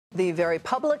The very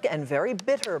public and very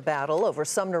bitter battle over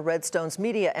Sumner Redstone's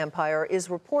media empire is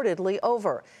reportedly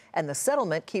over, and the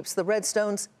settlement keeps the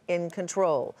Redstones in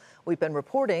control. We've been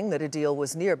reporting that a deal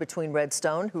was near between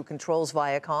Redstone, who controls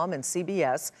Viacom and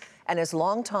CBS, and his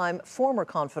longtime former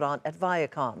confidant at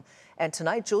Viacom. And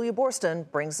tonight, Julia Boorstin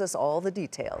brings us all the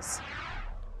details.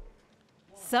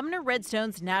 Sumner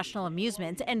Redstone's National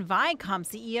Amusements and Viacom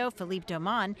CEO Philippe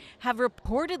Dauman have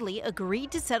reportedly agreed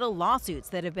to settle lawsuits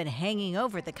that have been hanging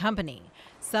over the company.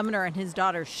 Sumner and his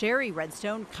daughter Sherry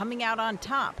Redstone coming out on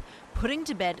top, putting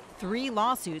to bed 3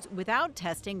 lawsuits without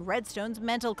testing Redstone's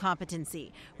mental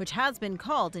competency, which has been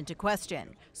called into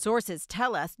question. Sources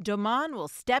tell us Dauman will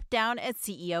step down as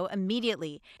CEO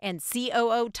immediately, and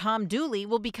COO Tom Dooley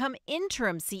will become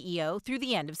interim CEO through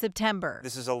the end of September.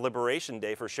 This is a liberation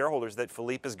day for shareholders that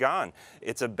Philippe is gone.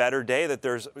 It's a better day that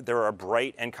there are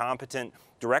bright and competent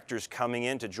directors coming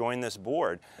in to join this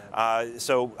board.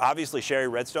 So obviously Sherry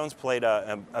Redstone's played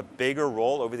a bigger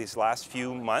role over these last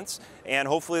few months, and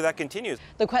hopefully that continues.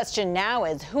 The question now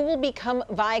is who will become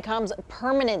Viacom's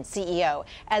permanent CEO,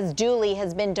 as Dooley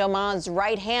has been Dauman's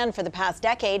right hand for the past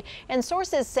decade, and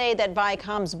sources say that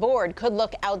Viacom's board could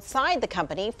look outside the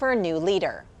company for a new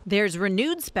leader. There's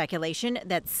renewed speculation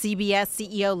that CBS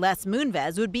CEO Les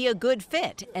Moonves would be a good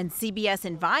fit, and CBS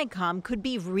and Viacom could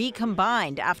be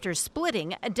recombined after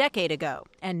splitting a decade ago.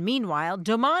 And meanwhile,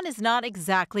 Dauman is not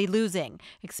exactly losing,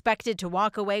 expected to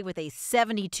walk away with a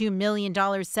 $72 million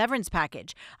severance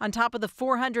package, on top of the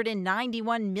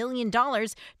 $491 million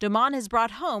Dauman has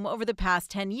brought home over the past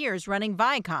 10 years running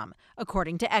Viacom,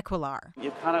 according to Equilar.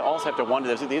 You kind of also have to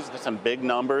wonder, these are some big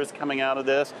numbers coming out of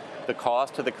this, the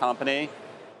cost to the company.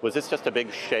 Was this just a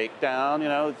big shakedown,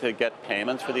 to get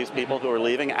payments for these people who are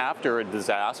leaving after a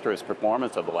disastrous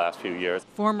performance of the last few years?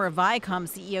 Former Viacom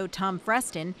CEO Tom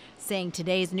Boorstin saying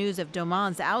today's news of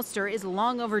Dauman's ouster is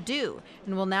long overdue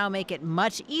and will now make it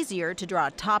much easier to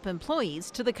draw top employees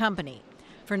to the company.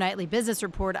 For Nightly Business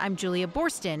Report, I'm Julia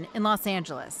Boorstin in Los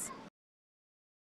Angeles.